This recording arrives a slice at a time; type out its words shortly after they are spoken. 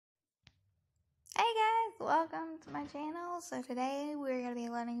welcome to my channel. So today we're going to be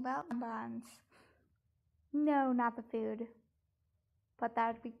learning about bonbons. No, not the food, but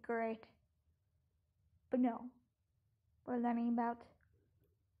that would be great. But no, we're learning about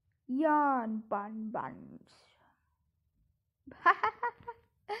yarn bonbons.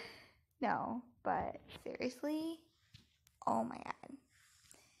 No, but seriously, oh my god.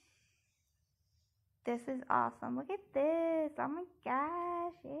 This is awesome. Look at this. Oh my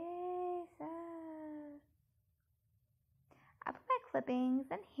gosh. Yes. I put my clippings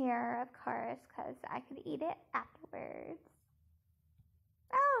in here, of course, because I could eat it afterwards.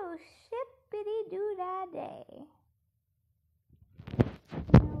 Oh, shippity-doo-dah-day.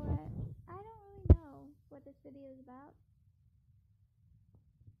 You know what? I don't really know what this video is about.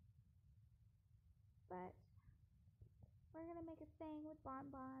 But we're going to make a thing with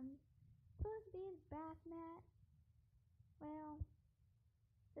bonbons. Supposed to be a bath mat. Well,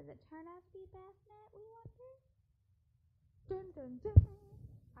 does it turn out to be a bath mat, we wonder? Dun dun dun.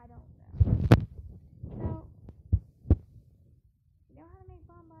 I don't know. So, if you know how to make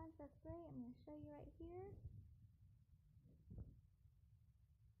bonbons, that's great. I'm going to show you right here.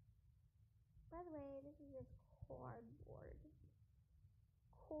 By the way, this is just cardboard.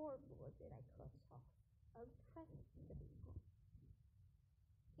 Cardboard that I cut off of presents to people.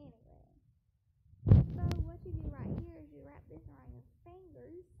 Anyway. So what you do right here is you wrap this around your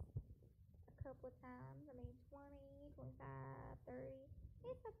fingers a couple of times. I mean 20, 25, 30.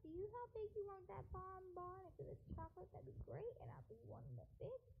 It's up to you how big you want that bonbon. If it's chocolate, that'd be great, and I'll be wanting it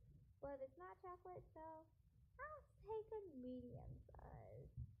big. But if it's not chocolate, so I'll take a medium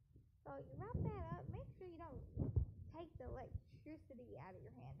size. So you wrap that up. Make sure you don't take the electricity out of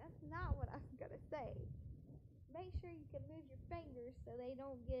your hand. That's not what I was gonna say. Make sure you can move your fingers so they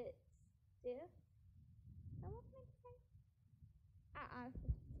don't get stiff. That what makes sense? I honestly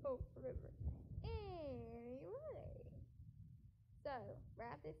don't remember. Anyway, so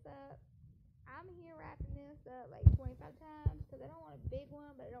wrap this up. I'm here wrapping this up like 25 times because I don't want a big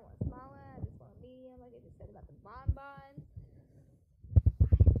one, but I don't want a small one. I just want a medium, like I just said about the bonbons.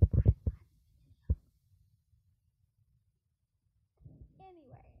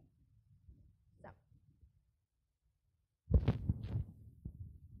 Anyway,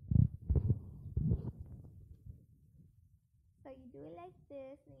 so you do it like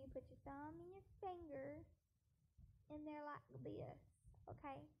this, and you put your thumb and your finger in there like this,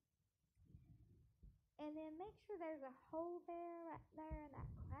 okay? And then make sure there's a hole there, right there in that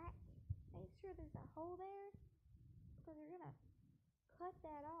crack. Make sure there's a hole there, because you're gonna cut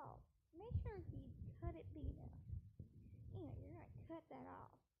that off. Make sure you cut it big enough. You know, you're gonna cut that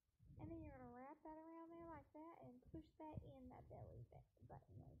off. And then you're gonna wrap that around there like that and push that in that belly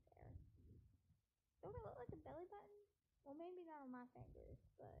button right there. Don't it look like a belly button? Well, maybe not on my fingers,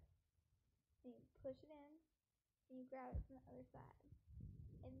 but then you push it in and you grab it from the other side.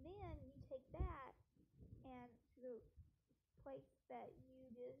 And then you take that and to the place that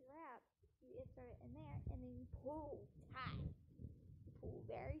you just wrapped, you insert it in there and then you pull tight. You pull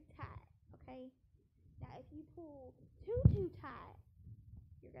very tight, okay? Now, if you pull too tight,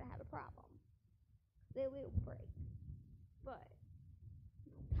 you're gonna have a problem. They will break. But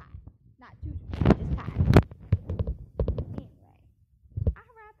tight, not too tight, just tight. Anyway, I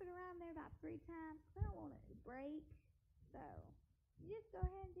wrap it around there about 3 times because I don't want it to break. So you just go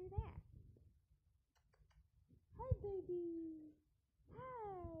ahead and do that. Hey, baby.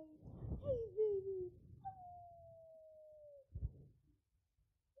 Hi. Hey, baby.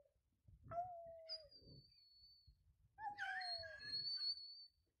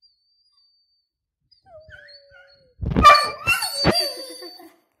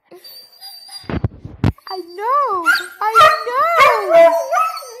 I know.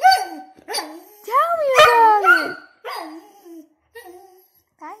 Tell me about it.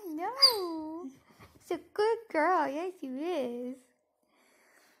 I know. She's a good girl. Yes, she is.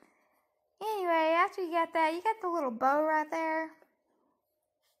 Anyway, after you got that, you got the little bow right there.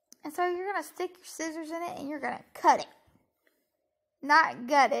 And so you're going to stick your scissors in it and you're going to cut it. Not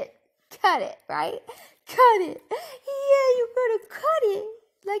gut it. Cut it, right? Cut it. Yeah, you're going to cut it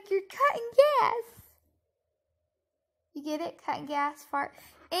like you're cutting gas. You get it? Cutting gas part.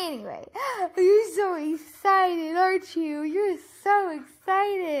 Anyway, you're so excited, aren't you? You're so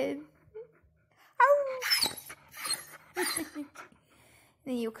excited.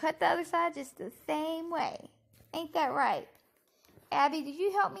 Then you cut the other side just the same way. Ain't that right? Abby, did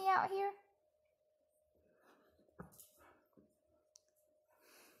you help me out here?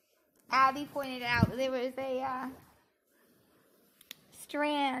 Abby pointed out that there was a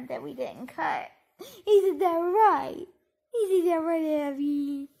strand that we didn't cut. Isn't that right? Isn't that right,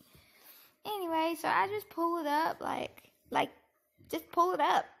 Abby? Anyway, Anyway, so I just pull it up, just pull it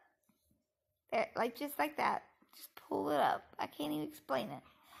up. There, just like that. Just pull it up. I can't even explain it.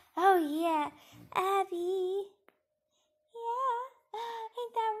 Oh, yeah, Abby. Yeah,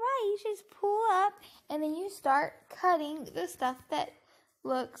 ain't that right? You just pull up, and then you start cutting the stuff that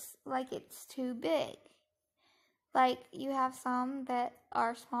looks like it's too big. Like, you have some that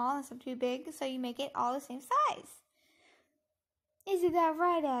are small and some too big, so you make it all the same size. Isn't that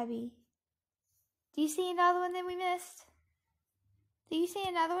right, Abby? Do you see another one that we missed? Do you see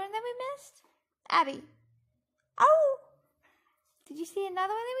another one that we missed? Abby. Oh! Did you see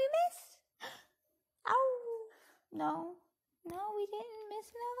another one that we missed? Oh! No. No, we didn't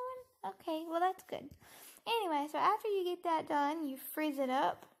miss another one? Okay, well, that's good. Anyway, so after you get that done, you freeze it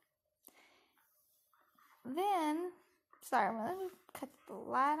up. Then, sorry, let me cut the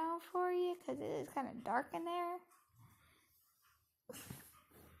light on for you because it is kind of dark in there.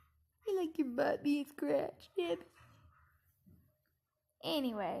 You like your butt being scratched, babe.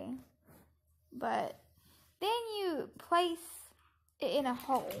 Anyway, but then you place it in a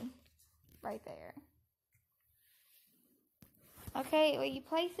hole right there. Okay, well, you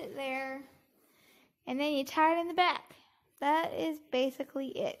place it there, and then you tie it in the back. That is basically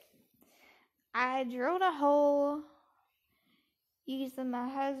it. I drilled a hole using my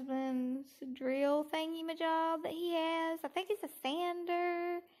husband's drill thingy-majob that he has. I think it's a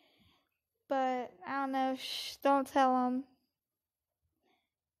sander, but I don't know. Shh, don't tell him.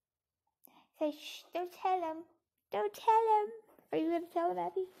 Say, shh, don't tell him. Don't tell him. Are you going to tell him,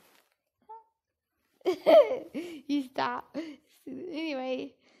 Abby? You stop.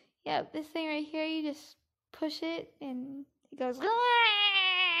 Anyway, yeah, this thing right here, you just push it, and it goes.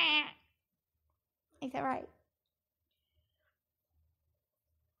 Is that right?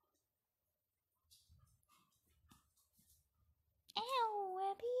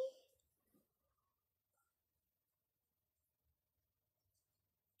 Ow, Abby.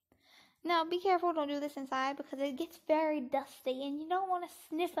 Now, be careful, don't do this inside because it gets very dusty and you don't want to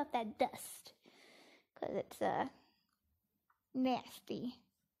sniff up that dust because it's nasty.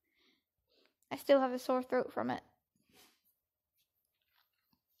 I still have a sore throat from it.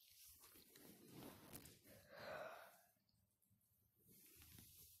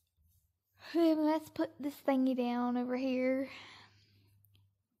 Let's put this thingy down over here.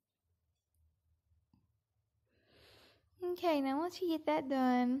 Okay, now once you get that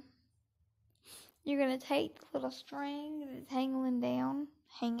done, you're going to take the little string that's hanging down.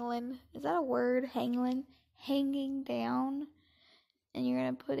 Is that a word? Hanging down. And you're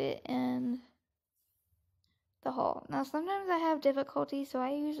going to put it in the hole. Now, sometimes I have difficulty, so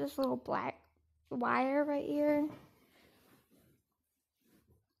I use this little black wire right here.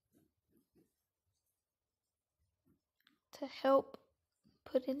 To help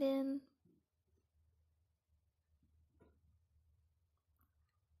put it in.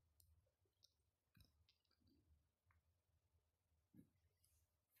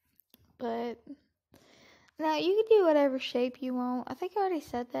 But now you can do whatever shape you want. I think I already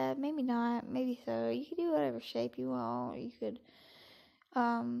said that. Maybe not. Maybe so. You can do whatever shape you want. You could.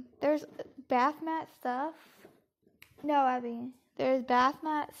 There's bath mat stuff. No, Abby. There's bath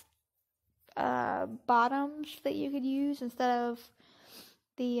mat bottoms that you could use instead of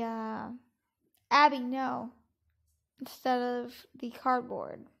the Abby. No, instead of the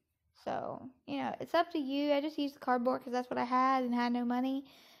cardboard. So it's up to you. I just used the cardboard because that's what I had and had no money.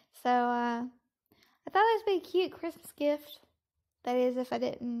 So, I thought it was a pretty cute Christmas gift. That is, if I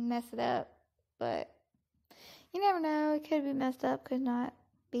didn't mess it up. But, you never know. It could be messed up, could not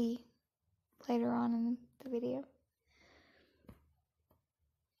be later on in the video.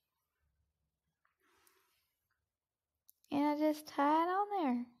 And I just tie it on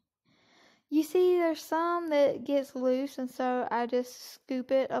there. You see, there's some that gets loose, and so I just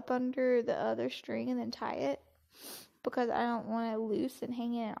scoop it up under the other string and then tie it. Because I don't want it loose and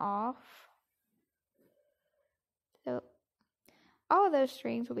hanging it off. So, all of those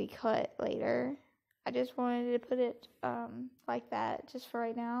strings will be cut later. I just wanted to put it like that just for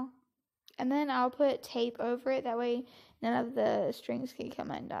right now. And then I'll put tape over it. That way none of the strings can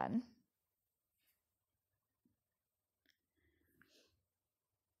come undone.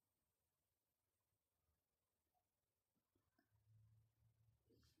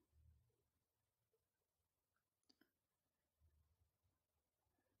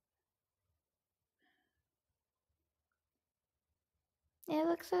 It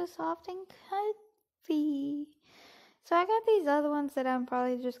looks so soft and comfy. So I got these other ones that I'm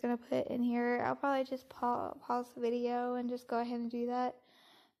probably just going to put in here. I'll probably just pause the video and just go ahead and do that.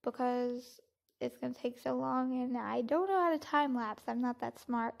 Because it's going to take so long and I don't know how to time lapse. I'm not that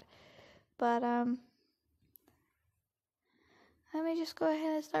smart. But, let me just go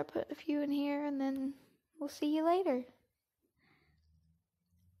ahead and start putting a few in here, and then we'll see you later.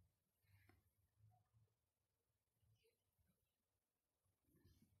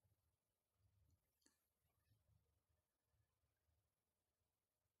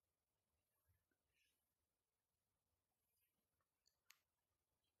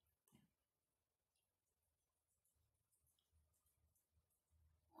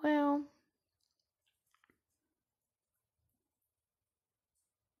 Well,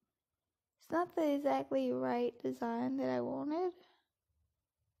 it's not the exactly right design that I wanted,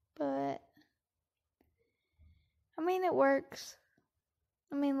 but I mean, it works.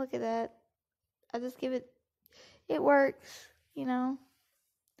 I mean, look at that. I just give it, it works, you know.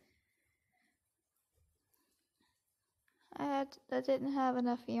 I didn't have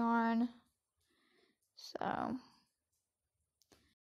enough yarn, so